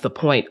 That's the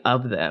point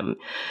of them.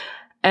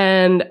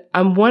 And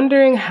I'm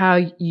wondering how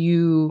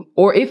you,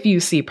 or if you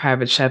see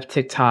private chef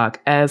TikTok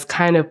as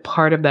kind of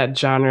part of that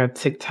genre of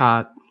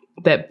TikTok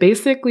that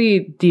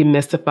basically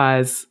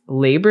demystifies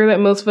labor that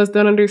most of us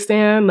don't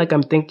understand. Like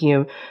I'm thinking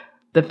of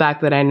the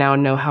fact that I now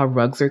know how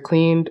rugs are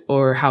cleaned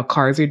or how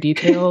cars are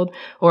detailed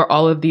or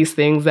all of these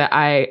things that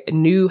I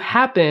knew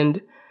happened,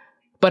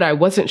 but I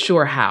wasn't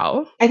sure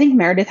how. I think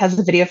Meredith has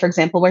a video, for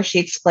example, where she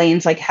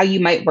explains like how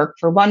you might work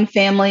for one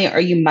family or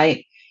you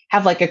might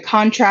have like a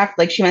contract.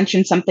 Like she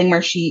mentioned something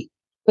where she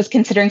was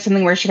considering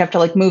something where she'd have to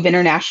like move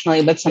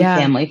internationally with some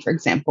family, for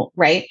example.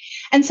 Right.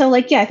 And so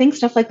like, I think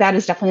stuff like that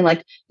is definitely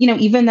like,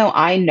 even though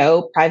I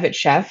know private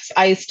chefs,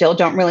 I still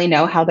don't really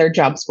know how their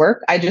jobs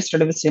work. I just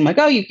sort of assume like,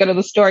 oh, you go to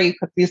the store, you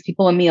cook these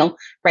people a meal.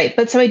 Right.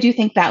 But so I do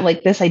think that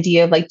like this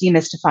idea of like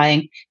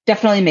demystifying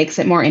definitely makes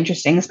it more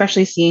interesting,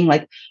 especially seeing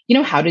like,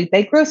 how do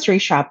they grocery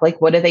shop?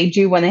 Like, what do they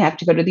do when they have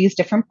to go to these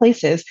different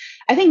places?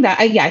 I think that,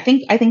 I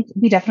think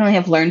we definitely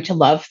have learned to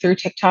love through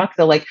TikTok,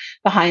 the like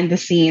behind the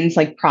scenes,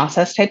 like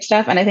process type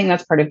stuff. And I think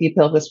that's part of the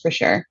appeal of this for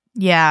sure.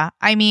 Yeah.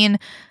 I mean,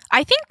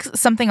 I think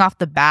something off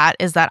the bat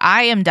is that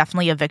I am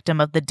definitely a victim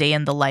of the day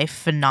in the life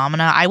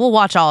phenomena. I will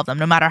watch all of them,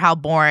 no matter how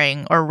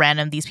boring or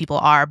random these people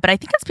are. But I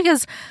think it's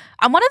because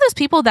I'm one of those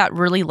people that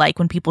really like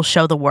when people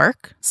show the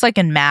work. It's like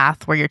in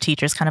math where your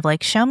teacher's kind of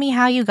like, show me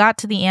how you got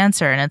to the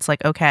answer. And it's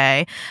like,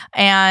 okay.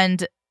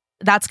 And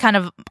that's kind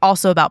of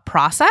also about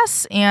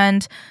process.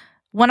 And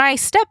when I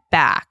step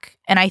back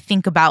and I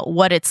think about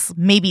what it's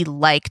maybe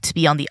like to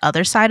be on the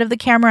other side of the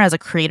camera as a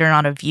creator,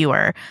 not a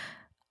viewer,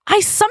 I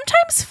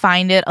sometimes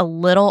find it a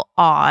little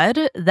odd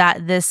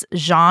that this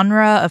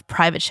genre of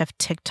private chef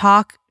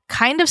TikTok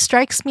kind of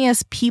strikes me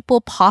as people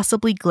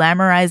possibly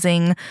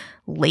glamorizing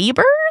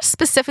labor,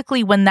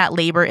 specifically when that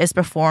labor is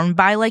performed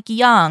by like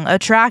young,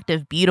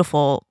 attractive,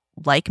 beautiful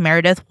like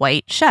Meredith,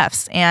 white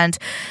chefs. And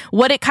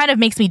what it kind of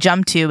makes me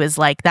jump to is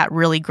like that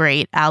really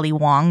great Ali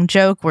Wong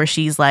joke where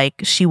she's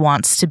like, she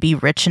wants to be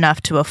rich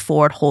enough to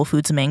afford Whole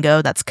Foods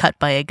mango that's cut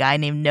by a guy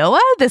named Noah.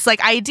 This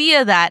like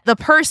idea that the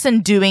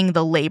person doing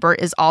the labor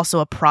is also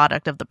a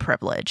product of the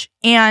privilege.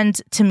 And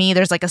to me,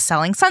 there's like a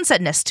selling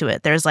sunsetness to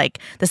it. There's like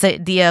this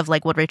idea of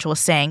like what Rachel was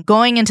saying,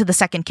 going into the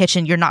second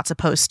kitchen, you're not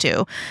supposed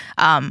to.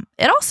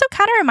 It also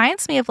kind of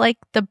reminds me of like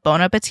the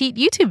Bon Appetit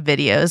YouTube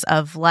videos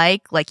of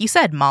like you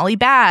said, Molly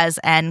Baz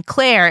and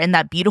Claire in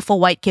that beautiful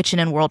white kitchen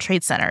in World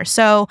Trade Center.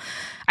 So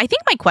I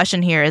think my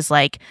question here is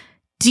like,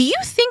 do you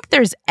think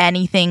there's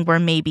anything we're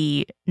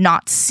maybe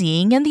not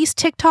seeing in these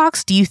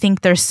TikToks? Do you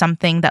think there's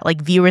something that like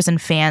viewers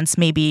and fans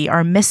maybe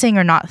are missing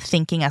or not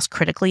thinking as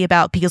critically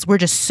about because we're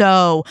just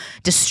so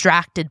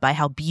distracted by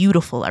how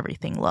beautiful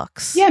everything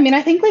looks? Yeah, I mean,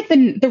 I think like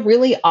the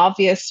really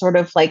obvious sort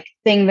of like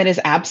thing that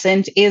is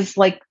absent is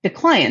like the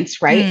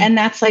clients, right? And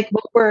that's like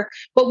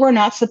what we're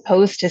not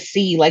supposed to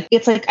see. Like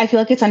it's like I feel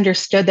like it's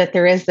understood that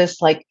there is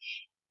this like,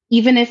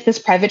 even if this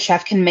private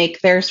chef can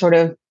make their sort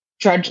of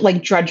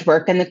drudge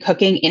work and the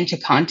cooking into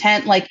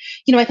content, like,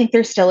 you know, I think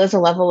there still is a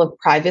level of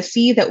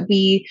privacy that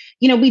we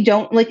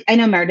don't like. I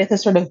know Meredith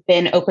has sort of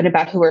been open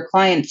about who her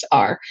clients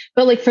are,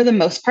 but like for the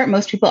most part,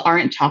 most people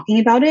aren't talking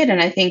about it.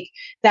 And I think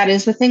that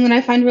is the thing that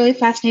I find really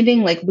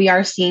fascinating. Like we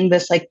are seeing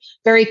this like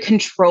very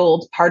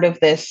controlled part of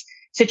this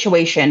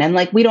situation. And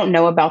like, we don't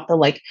know about the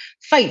like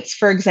fights,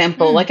 for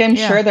example. Like I'm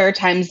sure there are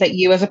times that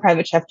you as a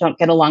private chef don't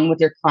get along with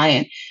your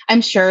client. I'm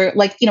sure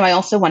like, you know, I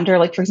also wonder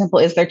like, for example,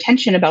 is there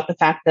tension about the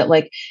fact that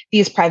like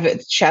these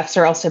private chefs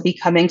are also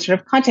becoming sort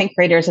of content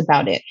creators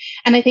about it?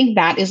 And I think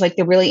that is like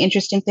the really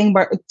interesting thing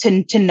where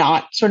to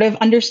not sort of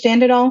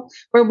understand it all,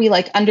 where we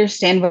like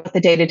understand what the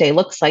day-to-day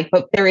looks like,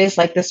 but there is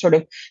like this sort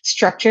of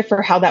structure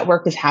for how that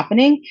work is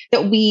happening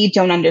that we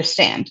don't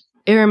understand.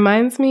 It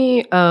reminds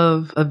me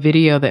of a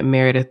video that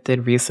Meredith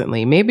did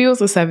recently. Maybe it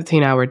was a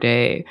 17-hour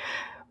day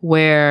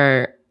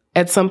where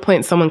at some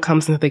point someone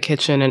comes into the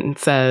kitchen and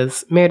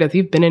says, Meredith,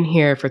 you've been in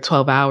here for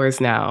 12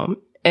 hours now.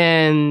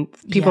 And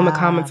people in the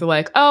comments are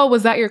like, oh,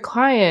 was that your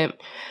client?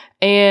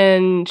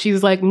 And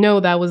she's like,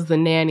 no, that was the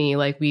nanny.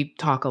 Like we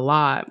talk a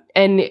lot.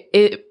 And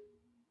it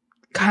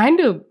kind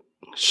of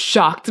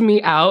shocked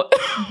me out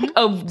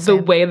of the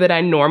way that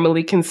I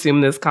normally consume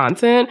this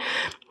content,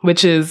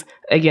 which is,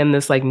 again,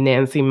 this like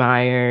Nancy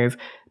Meyers,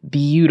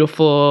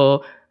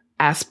 beautiful,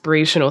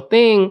 aspirational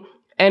thing.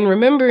 And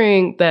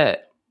remembering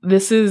that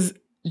this is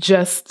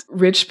just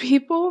rich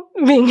people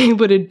being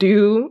able to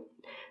do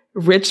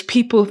rich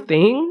people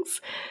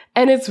things.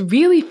 And it's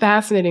really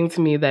fascinating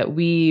to me that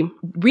we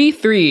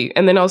three,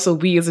 and then also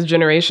we as a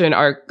generation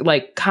are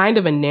like kind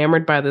of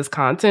enamored by this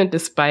content,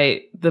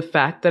 despite the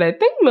fact that I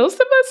think most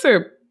of us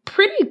are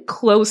pretty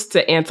close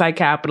to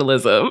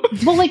anti-capitalism.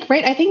 Well, like,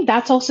 right. I think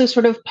that's also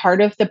sort of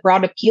part of the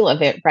broad appeal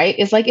of it, right?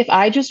 Is like, if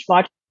I just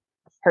watch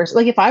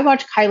if I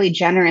watch Kylie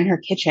Jenner in her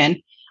kitchen,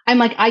 I'm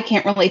like, I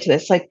can't relate to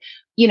this. Like,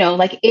 you know,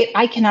 like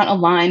I cannot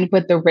align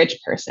with the rich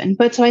person.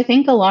 But so I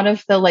think a lot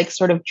of the like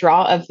sort of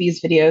draw of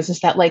these videos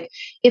is that like,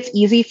 it's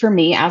easy for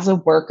me as a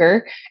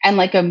worker and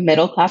like a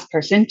middle class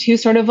person to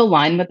sort of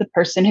align with the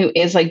person who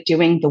is like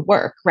doing the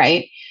work,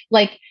 right?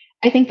 Like,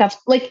 I think that's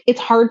like, it's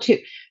hard to,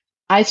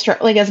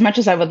 like as much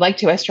as I would like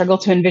to, I struggle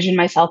to envision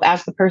myself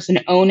as the person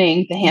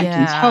owning the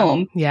Hamptons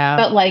home. Yeah.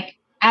 But like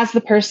as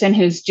the person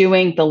who's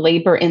doing the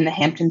labor in the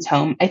Hamptons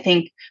home, I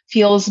think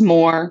feels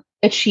more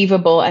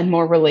achievable and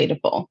more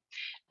relatable.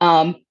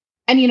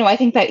 And, you know, I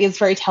think that is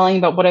very telling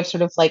about what I've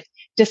sort of like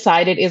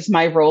decided is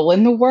my role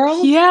in the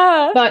world.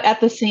 Yeah. But at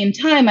the same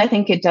time, I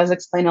think it does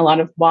explain a lot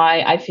of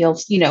why I feel,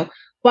 you know,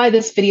 why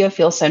this video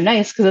feels so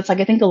nice. Cause it's like,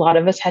 I think a lot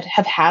of us have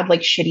had like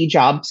shitty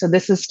jobs. So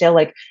this is still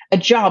like a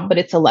job, but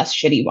it's a less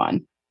shitty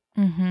one.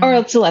 Mm-hmm. Or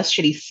it's a less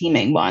shitty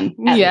seeming one.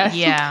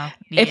 Yeah.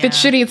 If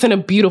it's shitty, it's in a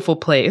beautiful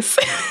place.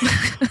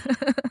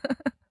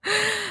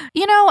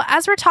 You know,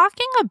 as we're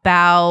talking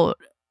about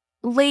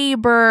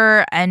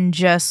labor and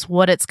just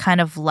what it's kind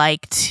of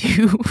like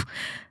to,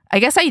 I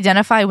guess,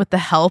 identify with the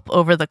help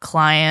over the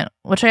client,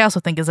 which I also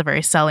think is a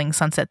very selling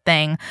sunset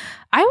thing.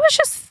 I was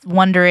just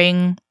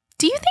wondering,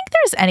 do you think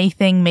there's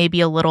anything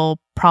maybe a little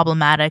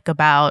problematic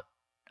about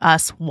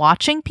us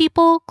watching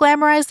people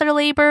glamorize their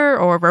labor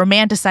or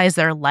romanticize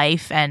their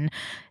life? And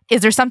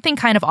is there something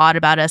kind of odd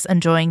about us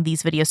enjoying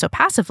these videos so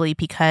passively?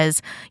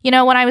 Because, you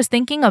know, when I was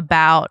thinking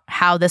about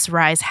how this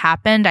rise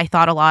happened, I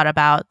thought a lot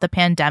about the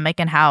pandemic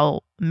and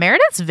how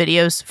Meredith's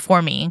videos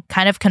for me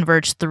kind of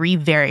converged three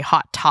very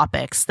hot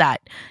topics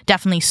that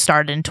definitely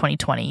started in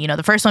 2020. You know,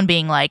 the first one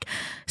being like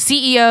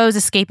CEOs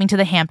escaping to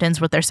the Hamptons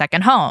with their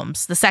second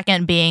homes. The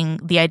second being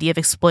the idea of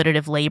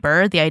exploitative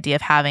labor, the idea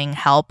of having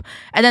help.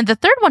 And then the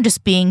third one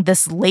just being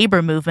this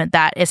labor movement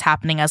that is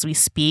happening as we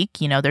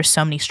speak. You know, there's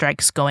so many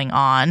strikes going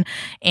on.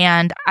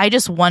 And I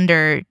just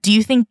wonder, do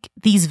you think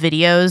these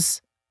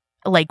videos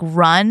like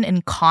run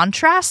in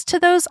contrast to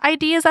those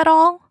ideas at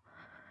all?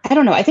 I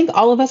don't know. I think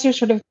all of us are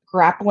sort of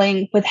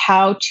grappling with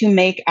how to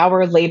make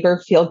our labor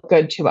feel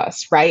good to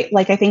us, right?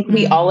 Like, I think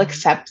we all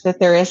accept that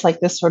there is like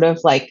this sort of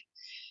like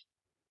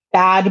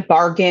bad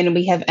bargain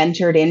we have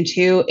entered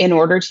into in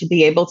order to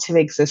be able to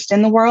exist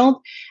in the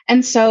world.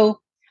 And so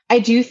I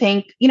do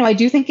think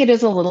it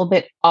is a little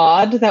bit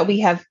odd that we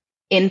have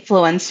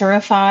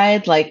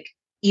influencerified, like,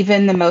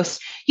 even the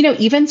most,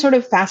 even sort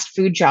of fast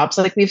food jobs.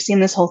 Like, we've seen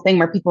this whole thing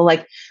where people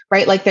like,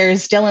 right, like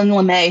there's Dylan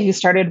LeMay, who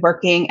started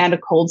working at a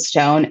Cold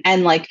Stone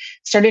and like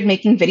started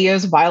making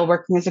videos while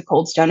working as a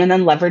Cold Stone, and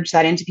then leveraged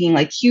that into being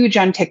like huge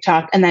on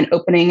TikTok, and then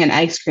opening an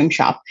ice cream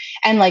shop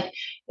and like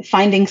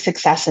finding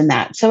success in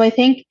that. So I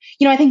think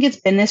it's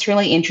been this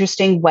really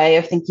interesting way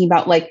of thinking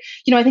about, like,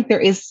 I think there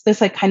is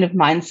this like kind of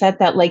mindset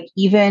that like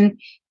even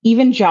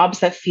jobs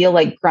that feel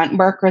like grunt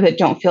work or that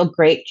don't feel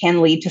great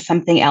can lead to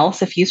something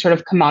else if you sort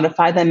of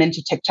commodify them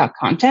into TikTok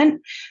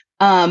content.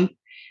 And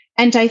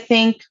I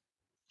think,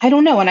 I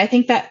don't know. And I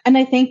think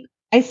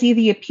I see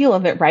the appeal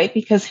of it, right?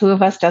 Because who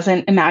of us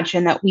doesn't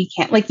imagine that we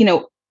can't, like,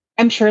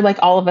 I'm sure like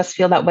all of us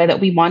feel that way,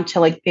 that we want to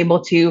like be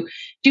able to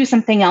do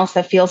something else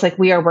that feels like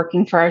we are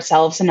working for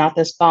ourselves and not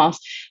this boss.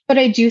 But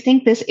I do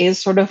think this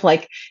is sort of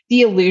like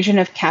the illusion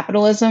of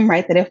capitalism,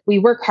 right? That if we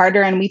work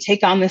harder and we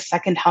take on this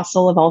second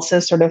hustle of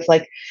also sort of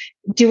like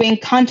doing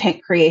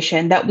content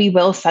creation, that we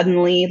will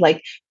suddenly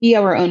like be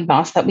our own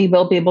boss, that we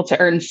will be able to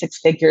earn six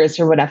figures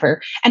or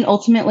whatever. And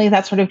ultimately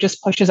that sort of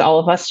just pushes all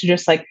of us to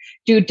just like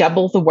do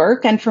double the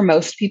work. And for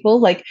most people,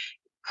 like,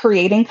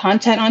 creating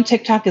content on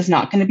TikTok is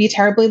not going to be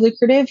terribly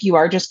lucrative. You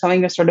are just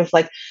going to sort of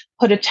like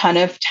put a ton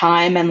of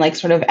time and like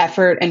sort of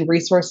effort and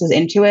resources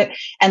into it,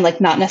 and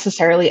like not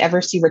necessarily ever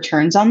see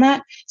returns on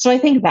that. So I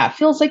think that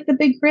feels like the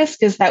big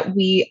risk, is that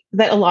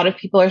a lot of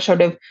people are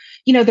sort of,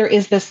 there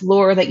is this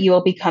lure that you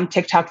will become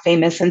TikTok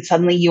famous and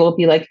suddenly you will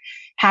be like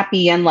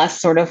happy and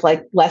less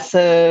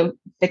a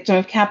victim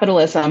of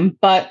capitalism.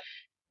 But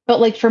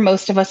like for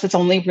most of us, it's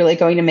only really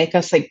going to make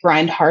us like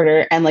grind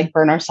harder and like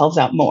burn ourselves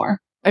out more.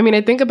 I mean,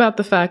 I think about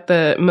the fact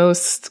that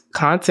most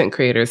content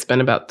creators spend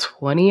about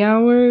 20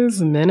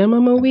 hours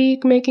minimum a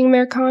week making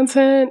their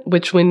content,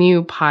 which when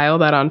you pile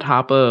that on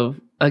top of,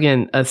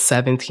 again, a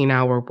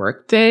 17-hour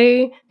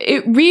workday,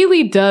 it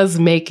really does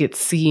make it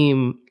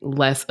seem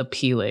less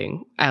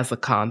appealing as a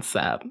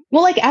concept.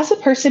 Well, like as a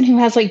person who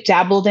has like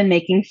dabbled in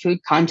making food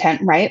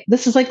content, right?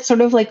 This is like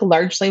sort of like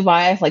largely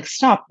why I've like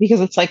stopped, because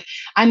it's like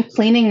I'm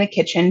cleaning the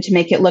kitchen to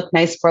make it look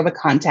nice for the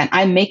content.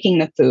 I'm making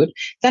the food,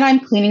 then I'm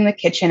cleaning the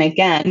kitchen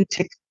again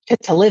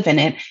to live in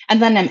it. And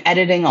then I'm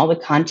editing all the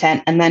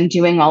content and then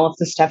doing all of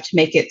the stuff to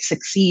make it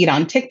succeed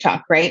on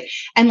TikTok, right?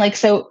 And like,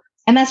 so,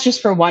 and that's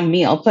just for one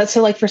meal. But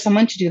so like for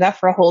someone to do that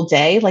for a whole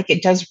day, like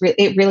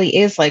it really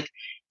is like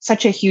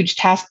such a huge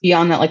task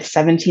beyond that like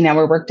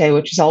 17-hour workday,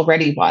 which is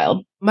already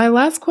wild. My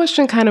last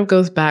question kind of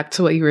goes back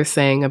to what you were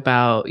saying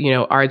about,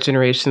 our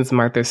generation's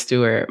Martha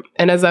Stewart.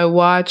 And as I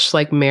watch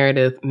like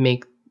Meredith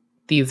make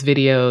these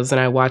videos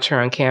and I watch her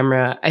on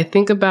camera, I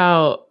think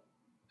about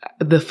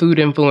the food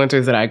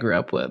influencers that I grew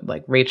up with,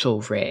 like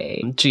Rachel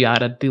Ray,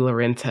 Giada De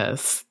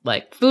Laurentiis,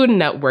 like Food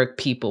Network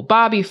people,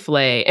 Bobby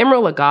Flay,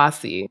 Emeril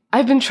Lagasse.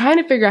 I've been trying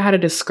to figure out how to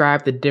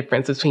describe the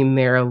difference between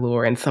their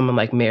allure and someone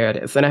like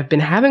Meredith. And I've been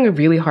having a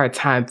really hard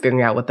time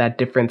figuring out what that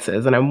difference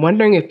is. And I'm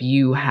wondering if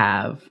you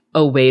have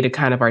a way to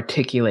kind of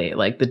articulate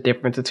like the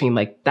difference between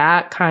like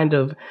that kind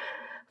of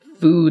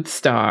food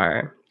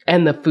star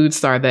and the food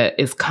star that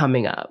is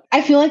coming up.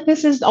 I feel like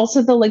this is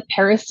also the like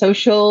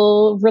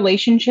parasocial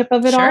relationship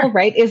of it all,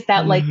 right? Is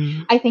that like,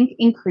 I think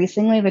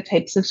increasingly the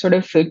types of sort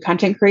of food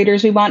content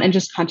creators we want, and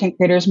just content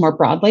creators more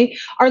broadly,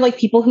 are like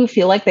people who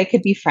feel like they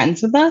could be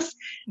friends with us.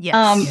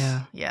 Yes.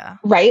 Yeah.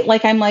 Right?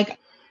 Like I'm like,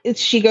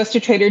 she goes to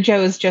Trader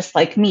Joe's just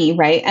like me,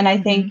 right? And I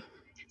think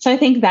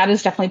that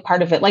is definitely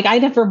part of it. Like I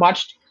never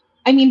watched,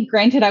 I mean,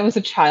 granted, I was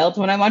a child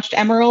when I watched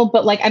Emeril,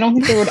 but like, I don't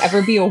think there would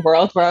ever be a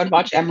world where I would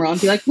watch Emeril and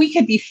be like, we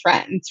could be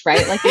friends,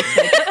 right? Like, it's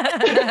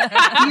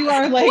like you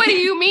are like, what do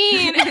you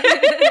mean?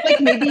 Like,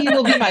 maybe you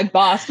will be my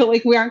boss, but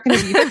like, we aren't going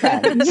to be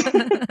friends.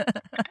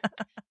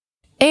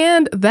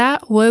 And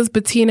that was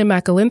Bettina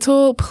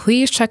McAlintal.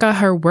 Please check out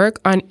her work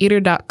on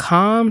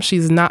eater.com.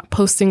 She's not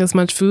posting as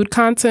much food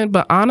content,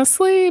 but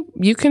honestly,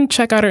 you can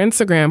check out her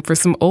Instagram for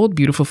some old,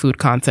 beautiful food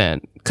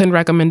content. Couldn't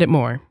recommend it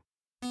more.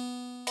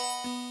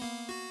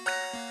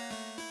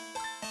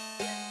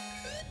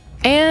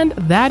 And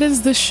that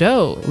is the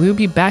show. We'll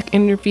be back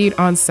in your feed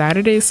on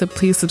Saturday, so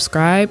please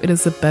subscribe. It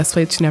is the best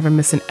way to never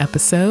miss an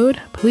episode.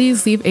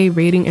 Please leave a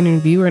rating and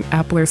review on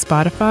Apple or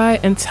Spotify,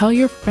 and tell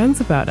your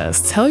friends about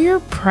us. Tell your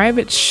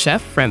private chef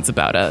friends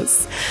about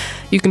us.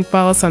 You can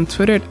follow us on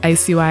Twitter at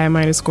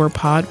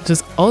ICYMI_pod, which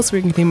is also where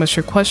you can pretty much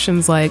your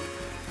questions like,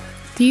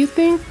 do you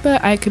think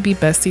that I could be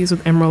besties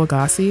with Emeril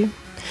Lagasse?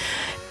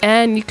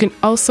 And you can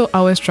also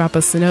always drop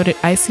us a note at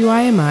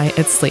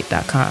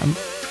ICYMI@slate.com.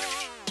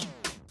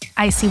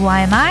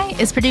 ICYMI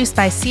is produced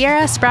by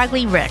Sierra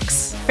Spragley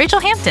Ricks,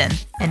 Rachel Hampton,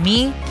 and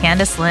me,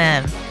 Candace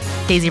Lim.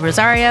 Daisy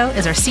Rosario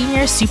is our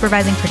senior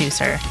supervising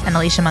producer, and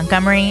Alicia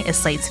Montgomery is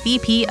Slate's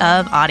VP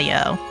of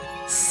Audio.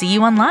 See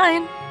you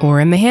online.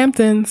 Or in the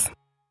Hamptons.